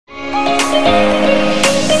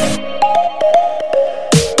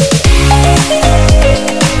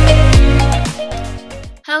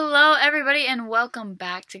welcome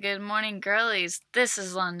back to Good Morning Girlies. This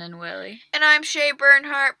is London Willie. And I'm Shay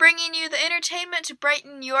Bernhardt, bringing you the entertainment to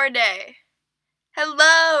brighten your day.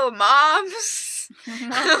 Hello, moms! Welcome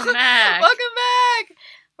back. Welcome back!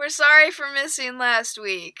 We're sorry for missing last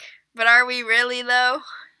week. But are we really, though?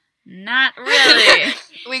 Not really.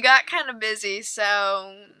 We got kind of busy,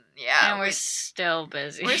 so... yeah. And we're still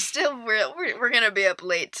busy. We're gonna be up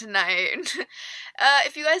late tonight.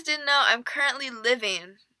 If you guys didn't know, I'm currently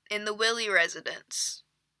living in the Willie residence.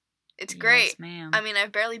 It's great. Yes, ma'am. I mean,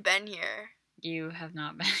 I've barely been here. You have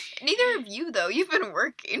not been. Neither of you, though. You've been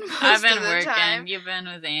working most I've been of the working. time. You've been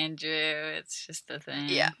with Andrew. It's just a thing.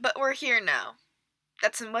 Yeah, but we're here now.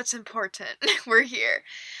 That's what's important. We're here.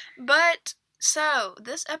 But, so,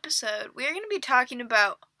 this episode, we are going to be talking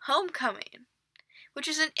about homecoming, which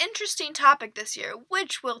is an interesting topic this year,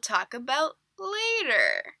 which we'll talk about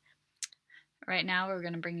later. Right now, we're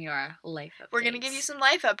going to bring you our life updates. We're going to give you some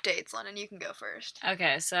life updates. Lennon, you can go first.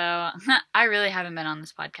 Okay, so I really haven't been on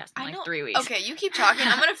this podcast in 3 weeks. Okay, you keep talking.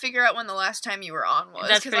 I'm going to figure out when the last time you were on was.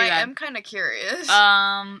 That's pretty bad. I'm kind of curious.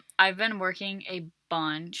 I've been working a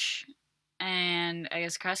bunch, and I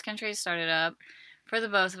guess cross country started up for the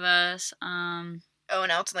both of us. Oh, and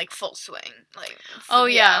now it's in, full swing.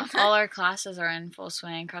 Yeah. All our classes are in full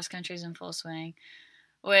swing. Cross country's in full swing,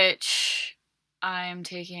 which I'm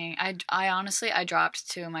taking. I honestly dropped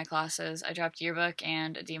 2 of my classes. I dropped yearbook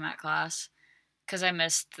and a DMAC class because I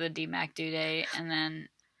missed the DMAC due date, and then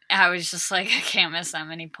I was just like, I can't miss that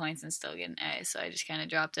many points and still get an A, so I just kind of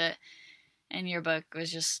dropped it. And yearbook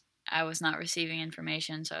was just, I was not receiving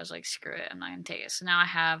information, so I was like, screw it, I'm not going to take it. So now I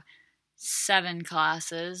have 7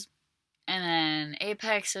 classes, and then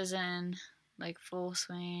Apex is in, full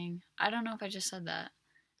swing. I don't know if I just said that.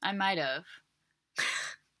 I might have.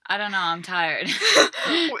 I don't know, I'm tired.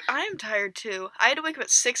 I'm tired, too. I had to wake up at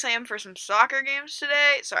 6 a.m. for some soccer games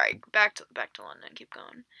today. Sorry, back to London. Keep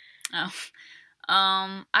going. Oh.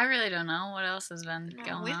 I really don't know what else has been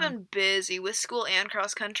going on. We've been busy with school and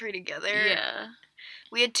cross country together. Yeah.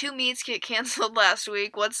 We had 2 meets get canceled last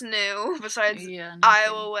week. What's new besides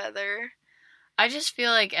Iowa weather? I just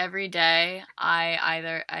feel like every day I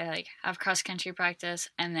have cross country practice,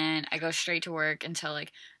 and then I go straight to work until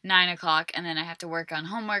 9 o'clock, and then I have to work on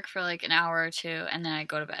homework for an hour or 2, and then I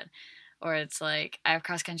go to bed. Or it's I have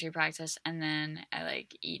cross country practice, and then I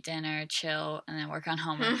eat dinner, chill, and then work on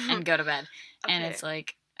homework and go to bed. Okay. And it's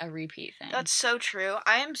a repeat thing. That's so true.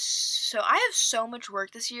 I have so much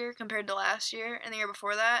work this year compared to last year and the year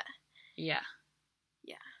before that. Yeah.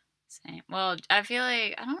 Yeah. Same. Well, I feel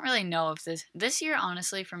I don't really know if this year,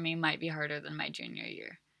 honestly, for me, might be harder than my junior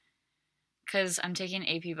year. Because I'm taking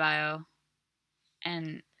AP Bio,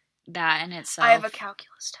 and that in itself... I have a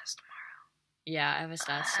calculus test tomorrow. Yeah, I have a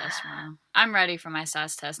stats test tomorrow. I'm ready for my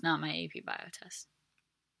stats test, not my AP Bio test.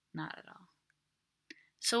 Not at all.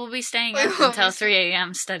 So we'll be staying up until 3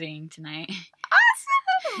 a.m. studying tonight.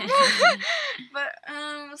 Awesome! But,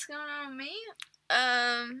 what's going on with me?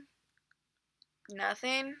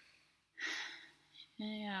 Nothing.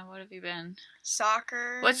 Yeah, what have you been?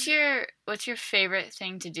 Soccer. What's your favorite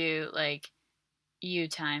thing to do, you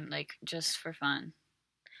time, just for fun?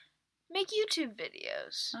 Make YouTube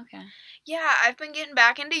videos. Okay. Yeah, I've been getting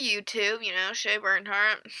back into YouTube, Shay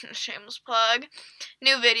Bernhardt, shameless plug.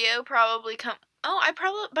 New video probably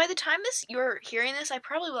by the time you're hearing this, I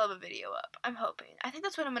probably will have a video up. I'm hoping. I think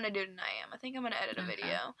that's what I'm going to do tonight. I think I'm going to edit a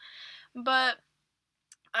video. But,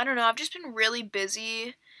 I don't know, I've just been really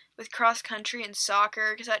busy with cross country and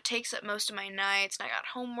soccer because that takes up most of my nights, and I got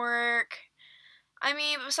homework. I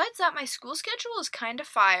mean, besides that, my school schedule is kind of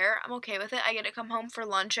fire. I'm okay with it. I get to come home for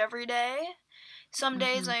lunch every day. Some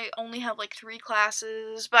days I only have 3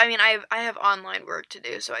 classes, but I mean, I have online work to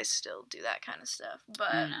do, so I still do that kind of stuff.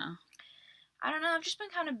 But I don't know. I've just been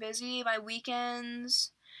kind of busy. My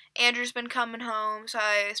weekends, Andrew's been coming home, so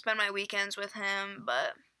I spend my weekends with him.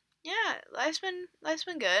 But yeah, life's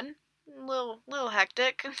been good. A little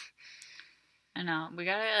hectic. I know. We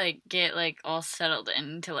gotta get all settled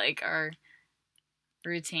into our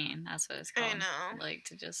routine. That's what it's called. I know.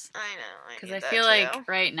 To just. I know. Because I feel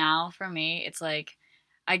right now for me, it's I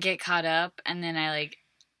get caught up, and then I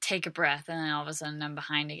take a breath, and then all of a sudden I'm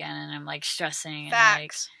behind again, and I'm stressing.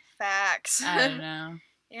 Facts. I don't know.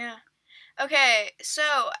 Yeah. Okay,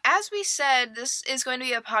 so as we said, this is going to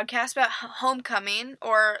be a podcast about homecoming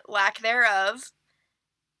or lack thereof.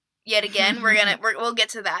 Yet again, we'll get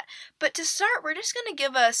to that. But to start, we're just gonna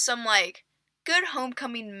give us some good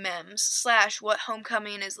homecoming memes / what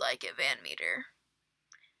homecoming is like at Van Meter.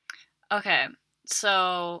 Okay,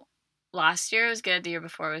 so last year was good. The year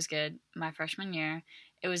before was good. My freshman year,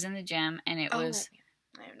 it was in the gym, and it was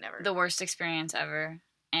the worst experience ever,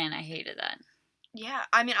 and I hated that. Yeah,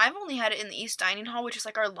 I mean, I've only had it in the East Dining Hall, which is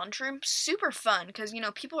like our lunchroom. Super fun because,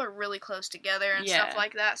 people are really close together and stuff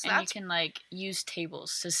like that. So and that's you can, like, use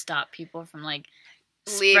tables to stop people from, like,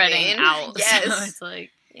 leaving. Spreading out. Yes. So it's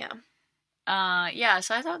like... Yeah.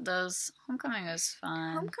 So I thought homecoming was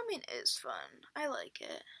fun. Homecoming is fun. I like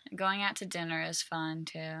it. Going out to dinner is fun,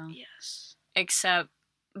 too. Yes. Except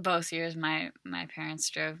both years my parents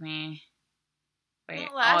drove me. Wait,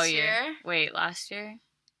 Not last all year. year. Wait, last year?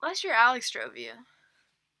 Last year Alex drove you.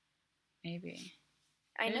 Maybe.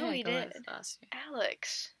 I know he did. Last year.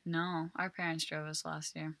 Alex. No, our parents drove us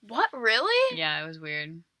last year. What, really? Yeah, it was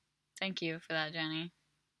weird. Thank you for that, Jenny.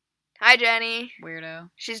 Hi, Jenny. Weirdo.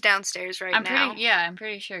 She's downstairs now. I'm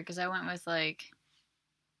pretty sure, because I went with, like,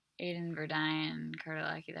 Aiden, Verdine,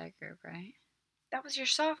 Cardelaki, that group, right? That was your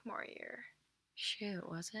sophomore year. Shoot,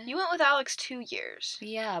 was it? You went with Alex 2 years.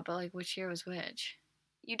 Yeah, but, like, which year was which?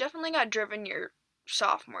 You definitely got driven your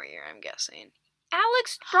sophomore year, I'm guessing.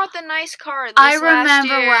 Alex brought the nice car last year. I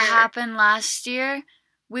remember what happened last year.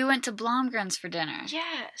 We went to Blomgren's for dinner.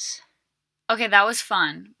 Yes. Okay, that was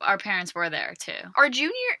fun. Our parents were there, too.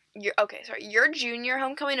 Your junior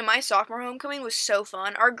homecoming and my sophomore homecoming was so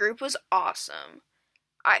fun. Our group was awesome,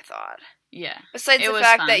 I thought. Yeah. Besides the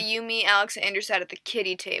fact that you, me, Alex, and Andrew sat at the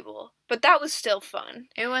kiddie table. But that was still fun.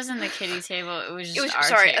 It wasn't the kiddie table, it was just our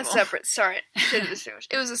table. It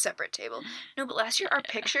was a separate table. No, but last year our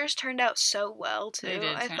pictures turned out so well, too. They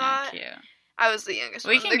did I turn thought. out cute. I was the youngest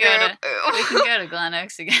one We in can the group. we can go to Glen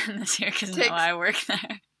Oaks again this year, because now I work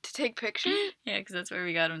there. To take pictures? Yeah, because that's where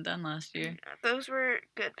we got them done last year. Yeah, those were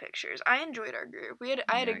good pictures. I enjoyed our group.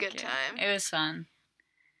 I had a good time. It was fun.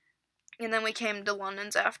 And then we came to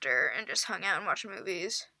London's after and just hung out and watched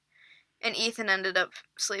movies. And Ethan ended up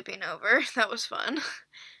sleeping over. That was fun.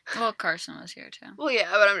 Well, Carson was here, too. Well, yeah,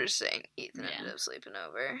 but I'm just saying Ethan ended up sleeping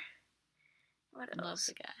over. What else? Love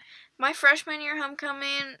the guy. My freshman year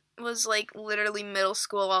homecoming was, like, literally middle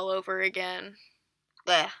school all over again.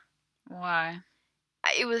 Blech. Why?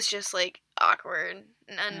 It was just, like, awkward.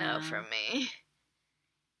 A no from me.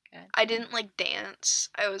 Good. I didn't, like, dance.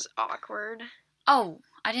 I was awkward. Oh,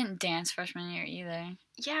 I didn't dance freshman year either.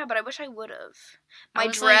 Yeah, but I wish I would have. My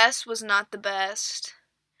dress was not the best.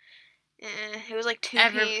 It was, like,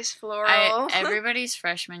 two-piece floral. Everybody's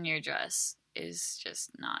freshman year dress is just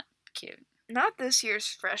not cute. Not last year's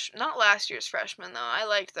freshman, though. I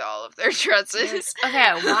liked all of their dresses.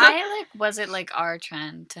 Okay, why, was it, our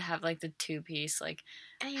trend to have, the two-piece,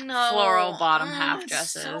 floral bottom half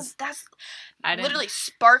dresses? That's literally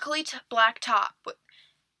sparkly black top with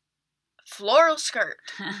floral skirt,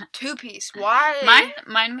 two-piece. Why?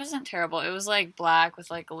 Mine wasn't terrible. It was, black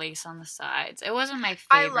with, lace on the sides. It wasn't my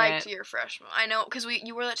favorite. I liked your freshman. I know, because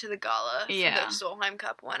you wore that to the gala for the Solheim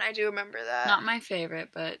Cup one. I do remember that. Not my favorite,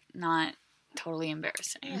 but not totally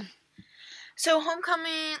embarrassing. Yeah. So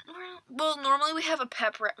homecoming, well, normally we have a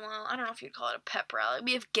pep rally. Well, I don't know if you'd call it a pep rally.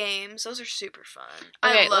 We have games. Those are super fun.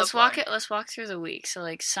 Okay, let's walk through the week. So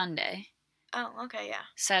Sunday. Oh, okay, yeah.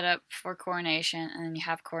 Set up for coronation, and then you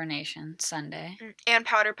have coronation Sunday. And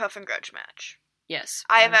powder puff and grudge match. Yes.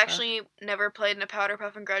 I have actually never played in a powder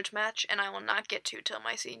puff and grudge match, and I will not get to till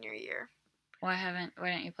my senior year. Why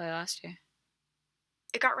didn't you play last year?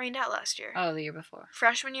 It got rained out last year. Oh, the year before.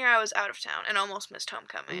 Freshman year, I was out of town and almost missed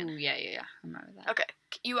homecoming. Ooh, yeah. I remember that. Okay,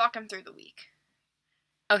 you walk them through the week.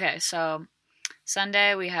 Okay, so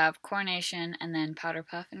Sunday we have coronation and then powder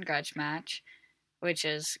puff and grudge match, which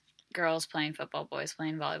is girls playing football, boys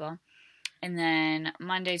playing volleyball. And then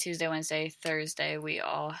Monday, Tuesday, Wednesday, Thursday, we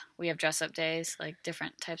have dress-up days,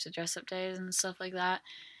 different types of dress-up days and stuff like that.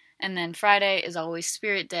 And then Friday is always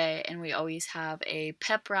Spirit Day, and we always have a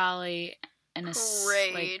pep rally and a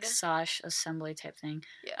parade, SOSH assembly type thing.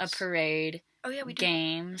 Yes. A parade. Oh yeah, we do.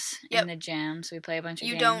 Games in the gym, so we play a bunch of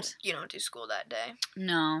games. You don't do school that day.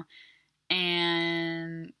 No.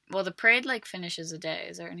 And the parade finishes the day.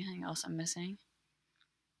 Is there anything else I'm missing?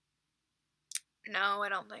 No, I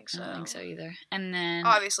don't think so. I don't think so either. And then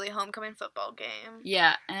obviously homecoming football game.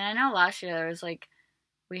 Yeah, and I know last year there was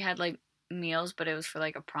we had meals, but it was for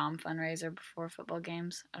a prom fundraiser before football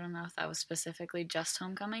games. I don't know if that was specifically just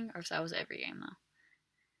homecoming or if that was every game though.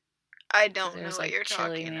 I don't know what you're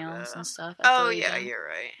talking chili meals about. And stuff. Oh yeah, you're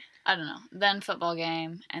right. I don't know. Then football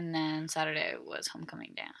game, and then Saturday was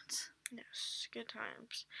homecoming dance. Yes, good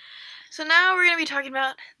times. So now we're gonna be talking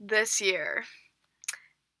about this year.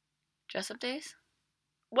 Dress-up days?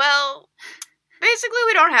 Well, basically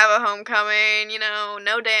we don't have a homecoming,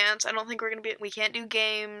 no dance. I don't think we can't do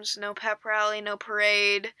games, no pep rally, no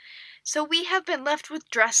parade. So we have been left with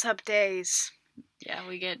dress-up days. Yeah,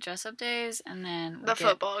 we get dress-up days, and then we The get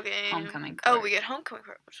football game. homecoming Oh, court. we get homecoming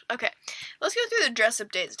court. Okay. Let's go through the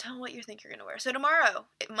dress-up days. Tell me what you think you're going to wear. So tomorrow,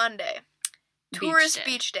 Monday, tourist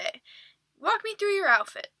beach day. Walk me through your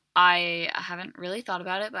outfit. I haven't really thought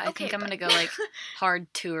about it, but I think I'm going to go, like,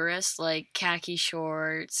 hard tourist, like, khaki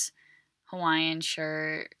shorts, Hawaiian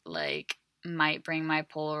shirt, like, might bring my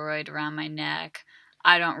Polaroid around my neck.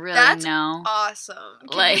 I don't really know. That's awesome.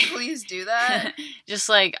 Can you please do that? Just,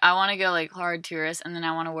 like, I want to go, like, hard tourist, and then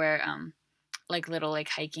I want to wear, like, little, like,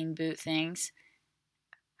 hiking boot things.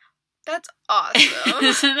 That's awesome.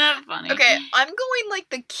 Isn't that funny? Okay, I'm going, like,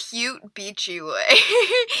 the cute, beachy way.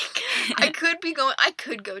 I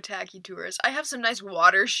could go tacky tourist. I have some nice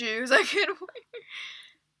water shoes I could wear.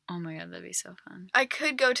 Oh my god, that'd be so fun. I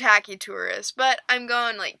could go tacky tourist, but I'm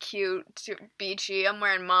going, like, cute, beachy. I'm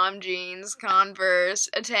wearing mom jeans, Converse,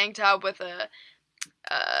 a tank top with a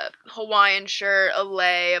Hawaiian shirt, a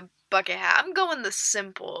lei, a bucket hat. I'm going the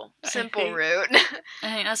simple route.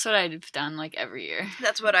 I think that's what I've done, like, every year.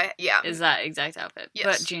 That's what is that exact outfit. Yes.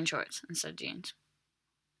 But jean shorts instead of jeans.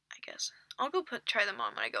 I guess. I'll go try them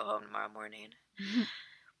on when I go home tomorrow morning.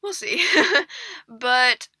 We'll see.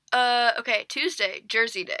 But, okay, Tuesday,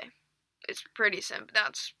 Jersey Day. It's pretty simple.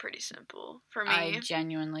 That's pretty simple for me. I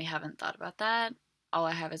genuinely haven't thought about that. All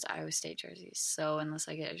I have is Iowa State jerseys. So unless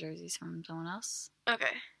I get jerseys from someone else,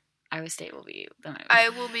 okay, Iowa State will be the move. I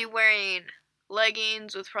will be wearing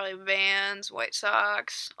leggings with probably Vans, white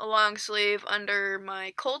socks, a long sleeve under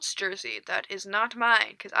my Colts jersey. That is not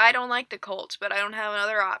mine, because I don't like the Colts, but I don't have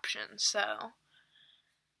another option, so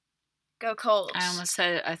go Colts. I almost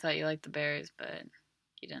said I thought you liked the Bears, but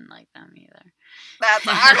you didn't like them either. That's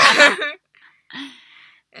awkward.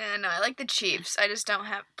 And no, I like the Chiefs. I just don't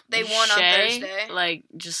have... They won on Thursday. Like,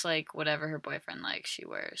 just like whatever her boyfriend likes, she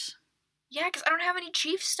wears. Yeah, because I don't have any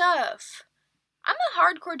Chiefs stuff. I'm a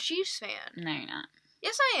hardcore Chiefs fan. No, you're not.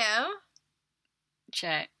 Yes, I am.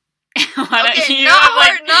 Check. Okay, not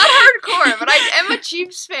hardcore, but I am a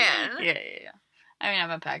Chiefs fan. Yeah. I mean,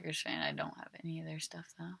 I'm a Packers fan. I don't have any of their stuff,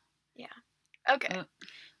 though. Yeah. Okay.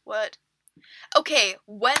 What? Okay,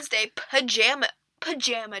 Wednesday, pajama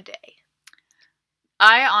day.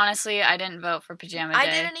 I didn't vote for Pajama Day. I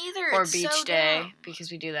didn't either. Or it's Beach so Day, dumb. because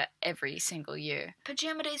we do that every single year.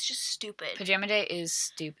 Pajama Day is just stupid. Pajama Day is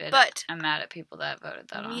stupid. But I'm mad at people that voted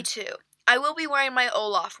that on. Me too. I will be wearing my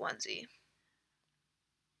Olaf onesie.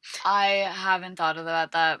 I haven't thought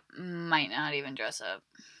about that. Might not even dress up.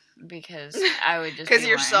 Because I would just because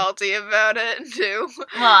you're salty about it too.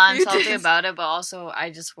 Well, I'm salty about it, but also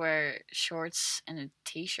I just wear shorts and a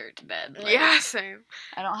t-shirt to bed. Like, yeah, same.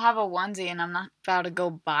 I don't have a onesie, and I'm not about to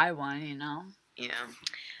go buy one. You know.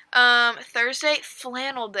 Yeah. Thursday,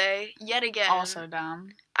 flannel day yet again. Also dumb.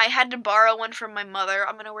 I had to borrow one from my mother.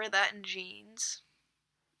 I'm gonna wear that in jeans.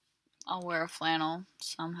 I'll wear a flannel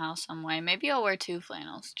somehow, some way. Maybe I'll wear 2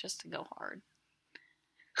 flannels just to go hard.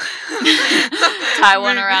 Tie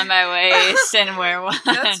one around my waist and wear one.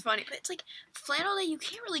 That's funny, but it's like flannel day. You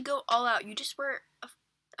can't really go all out. You just wear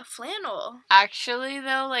a flannel. Actually,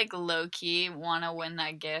 though, like low key, wanna win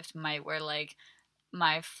that gift. Might wear like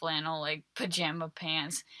my flannel like pajama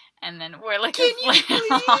pants and then wear like a flannel. Can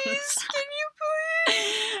you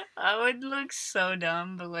please? I would look so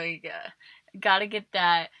dumb, but like. Gotta get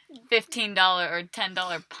that $15 or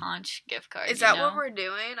 $10 Punch gift card. Is that what we're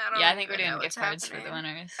doing? I think we're doing gift cards for the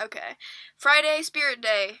winners. Okay. Friday, Spirit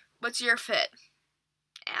Day. What's your fit?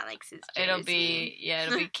 Alex's jersey.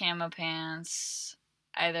 It'll be camo pants.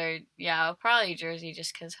 I'll probably jersey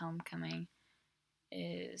just because homecoming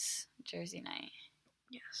is jersey night.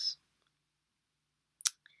 Yes.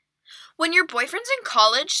 When your boyfriend's in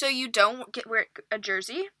college, so you don't wear a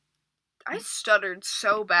jersey... I stuttered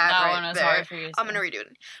so bad that right one was there. hard for you. I'm gonna redo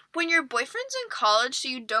it. When your boyfriend's in college, so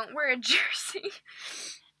you don't wear a jersey.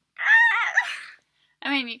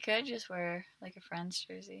 I mean, you could just wear like a friend's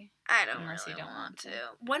jersey. I don't unless really you don't want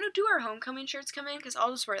to. When do our homecoming shirts come in? Because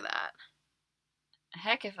I'll just wear that.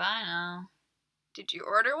 Heck if I know. Did you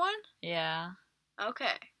order one? Yeah.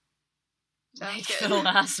 Okay. Sounds good. The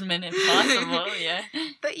last minute possible, yeah.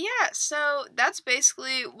 But yeah, so that's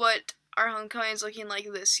basically what our homecoming is looking like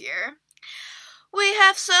this year. We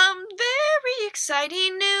have some very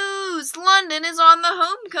exciting news. London is on the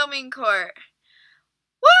homecoming court.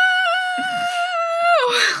 Woo!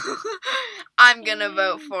 I'm gonna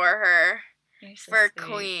vote for her. You're so for sweet.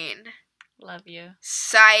 Queen. Love you.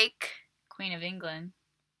 Psych. Queen of England.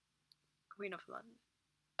 Queen of London.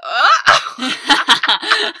 Oh!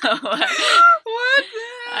 What? What the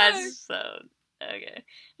heck? That's so... Okay.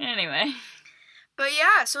 Anyway. But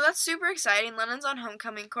yeah, so that's super exciting. London's on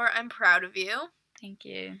homecoming court. I'm proud of you. Thank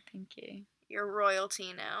you. You're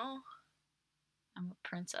royalty now. I'm a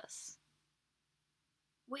princess.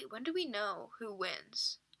 Wait, when do we know who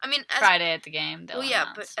wins? I mean, Friday at the game. Well,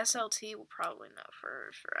 yeah, but SLT will probably know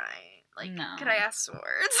first, right? Like, no. Could I ask Swords?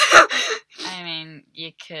 I mean,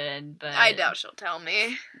 you could, but I doubt she'll tell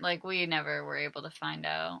me. Like, we never were able to find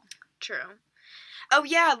out. True. Oh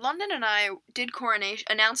yeah, London and I did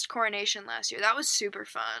announced coronation last year. That was super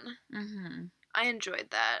fun. Mm-hmm. I enjoyed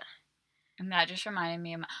that. And that just reminded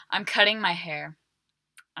me of I'm cutting my hair.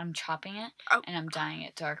 I'm chopping it, and I'm dyeing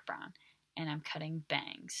it dark brown. And I'm cutting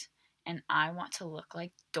bangs. And I want to look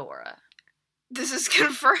like Dora. This is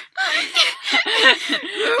confirmed.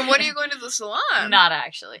 When are you going to the salon? Not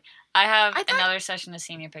actually. I have another session of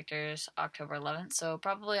senior pictures October 11th, so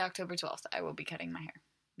probably October 12th I will be cutting my hair.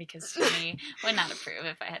 Because me would not approve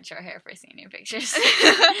if I had short hair for senior pictures.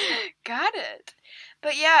 Got it.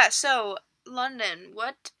 But yeah, so, London,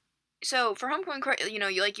 so for homecoming, you know,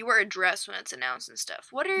 you wear a dress when it's announced and stuff.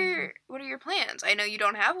 What are your plans? I know you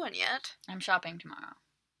don't have one yet. I'm shopping tomorrow.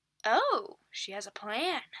 Oh, she has a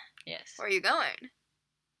plan. Yes. Where are you going?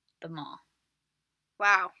 The mall.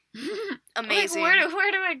 Wow. Amazing. Like,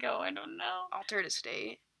 where do I go? I don't know. Altered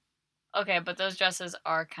Estate. Okay, but those dresses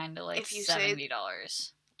are kind of like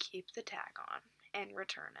 $70. Keep the tag on and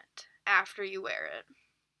return it after you wear it.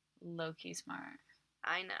 Low-key smart.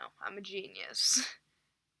 I know. I'm a genius.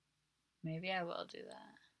 Maybe I will do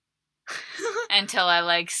that. Until I,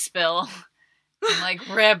 like, spill and, like,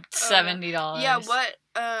 ripped $70. Yeah, what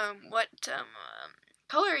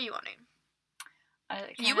color are you wanting?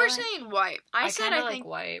 You were saying white. I said I think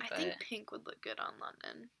white, but I think pink would look good on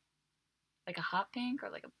London. Like a hot pink or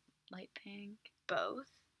like a light pink? Both.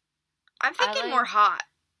 I'm thinking more hot.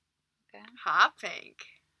 Okay. Hot pink.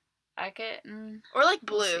 I could... or like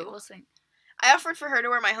blue. We'll see. I offered for her to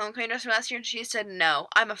wear my homecoming dress from last year, and she said no.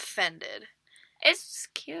 I'm offended. It's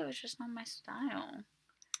cute. It's just not my style.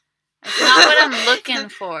 It's not what I'm looking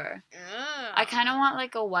for. I kind of want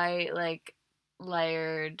like a white, like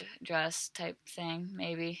layered dress type thing.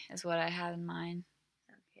 Maybe is what I have in mind.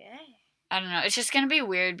 Okay. I don't know. It's just gonna be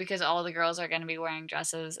weird because all the girls are gonna be wearing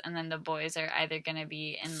dresses, and then the boys are either gonna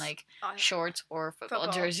be in like shorts or football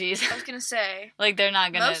jerseys. I was gonna say, like they're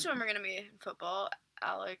not gonna. Most of them are gonna be in football.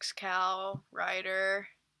 Alex, Cal, Ryder,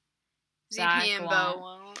 Zach ZP, and Bo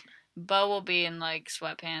won't. Bo will be in like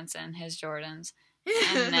sweatpants and his Jordans,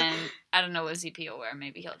 and then I don't know what ZP will wear.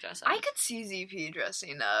 Maybe he'll dress up. I could see ZP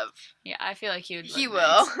dressing up. Yeah, I feel like he would. He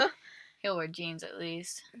will. Nice. He'll wear jeans at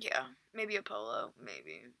least. Yeah, maybe a polo.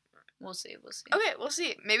 Maybe. We'll see. Okay, we'll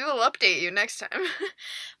see. Maybe we'll update you next time.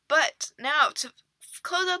 But now, to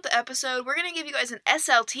close out the episode, we're going to give you guys an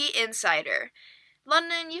SLT insider.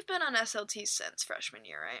 London, you've been on SLT since freshman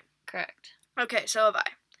year, right? Correct. Okay, so have I.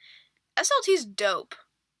 SLT's dope.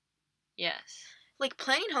 Yes. Like,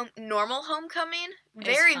 planning normal homecoming,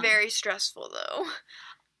 very, very stressful, though.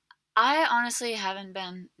 I honestly haven't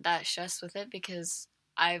been that stressed with it because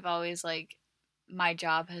I've always, like, my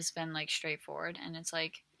job has been, like, straightforward, and it's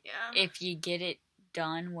like... Yeah. If you get it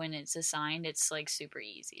done when it's assigned, it's, like, super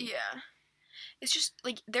easy. Yeah. It's just,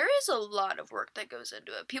 like, there is a lot of work that goes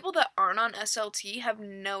into it. People that aren't on SLT have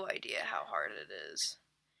no idea how hard it is.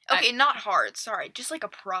 Okay, not hard, sorry. Just, like, a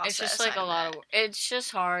process. It's just, like, a lot of... It's just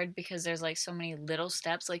hard because there's, like, so many little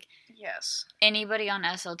steps. Like, yes. Anybody on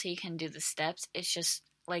SLT can do the steps. It's just,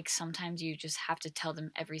 like, sometimes you just have to tell them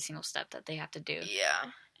every single step that they have to do. Yeah.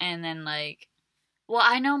 And then, like... Well,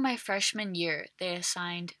 I know my freshman year, they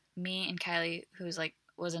assigned me and Kylie, who's, like,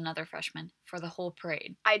 was another freshman, for the whole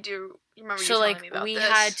parade. I do remember you telling me about this. So, like, we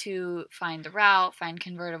had to find the route, find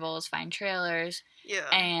convertibles, find trailers. Yeah.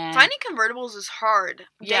 And finding convertibles is hard.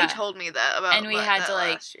 Yeah. They told me that about And we had to,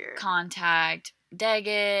 like, year. contact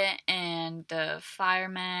Daggett and the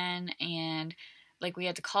firemen, and, like, we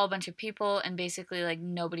had to call a bunch of people, and basically, like,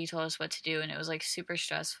 nobody told us what to do, and it was, like, super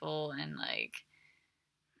stressful, and, like...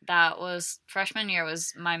 That was, freshman year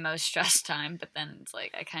was my most stressed time, but then it's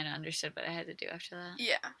like, I kind of understood what I had to do after that.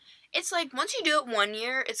 Yeah. It's like, once you do it one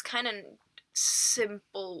year, it's kind of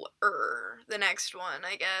simpler the next one,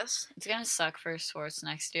 I guess. It's gonna suck for sports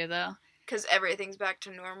next year, though. Because everything's back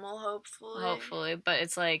to normal, hopefully. Hopefully, but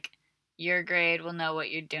it's like, your grade will know what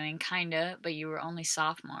you're doing, kinda, but you were only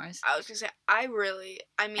sophomores. I was gonna say, I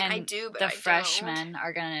do, but the freshmen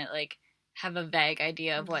are gonna, like, have a vague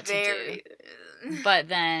idea of what to do. But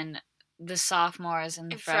then the sophomores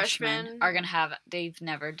and the freshmen are going to have... They've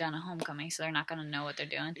never done a homecoming, so they're not going to know what they're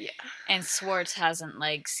doing. Yeah. And Swartz hasn't,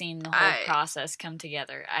 like, seen the whole process come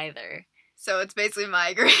together either. So it's basically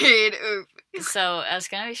my grade. Oop. So it's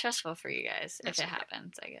going to be stressful for you guys if it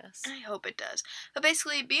happens, I guess. I hope it does. But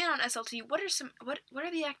basically, being on SLT, what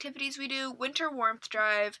are the activities we do? Winter warmth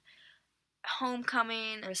drive,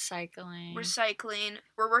 homecoming, recycling.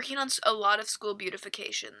 We're working on a lot of school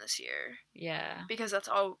beautification this year. Yeah. Because that's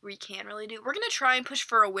all we can really do. We're going to try and push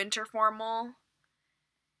for a winter formal.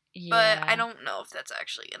 Yeah. But I don't know if that's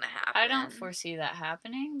actually going to happen. I don't foresee that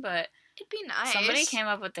happening, but it'd be nice. Somebody came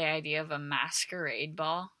up with the idea of a masquerade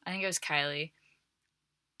ball. I think it was Kylie.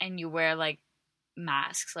 And you wear, like,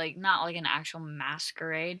 masks. Like, not like an actual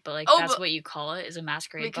masquerade, but, like, that's what you call it, is a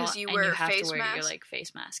masquerade ball. Because you wear a face mask? And you have to wear your, like,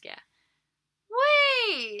 face mask, yeah.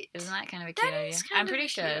 Wait! Isn't that kind of a cute idea? I'm pretty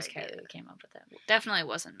sure it was Kylie who came up with it. Definitely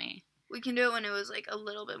wasn't me. We can do it when it was, like, a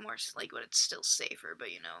little bit more, like, when it's still safer,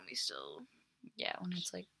 but, you know, we still... Yeah, when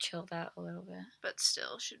it's, like, chilled out a little bit. But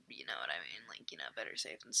still should, you know what I mean? Like, you know, better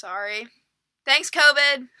safe than sorry. Thanks,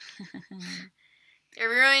 COVID! You're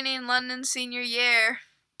ruining London's senior year.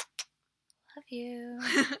 Love you.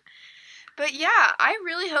 But yeah, I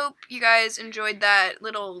really hope you guys enjoyed that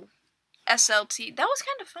little SLT. That was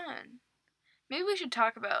kind of fun. Maybe we should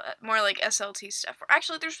talk about more, like, SLT stuff.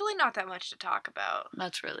 Actually, there's really not that much to talk about.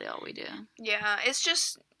 That's really all we do. Yeah, it's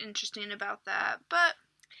just interesting about that. But...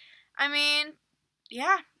 I mean,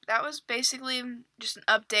 yeah, that was basically just an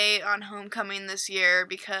update on homecoming this year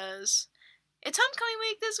because it's homecoming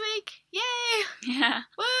week this week. Yay! Yeah.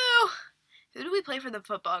 Woo! Who do we play for the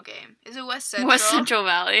football game? Is it West Central? West Central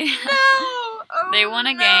Valley. No! Oh, they won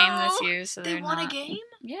a game this year, so they won a game?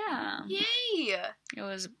 Yeah. Yay! It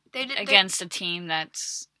was against a team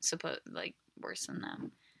that's worse than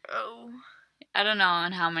them. Oh. I don't know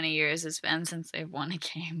on how many years it's been since they've won a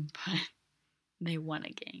game, but they won a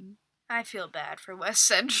game. I feel bad for West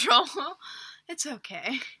Central. It's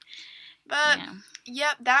okay. But,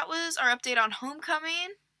 yep, that was our update on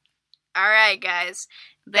homecoming. Alright, guys.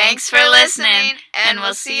 Thanks for listening, and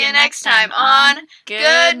we'll see you next time on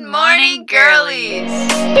Good Morning Girlies.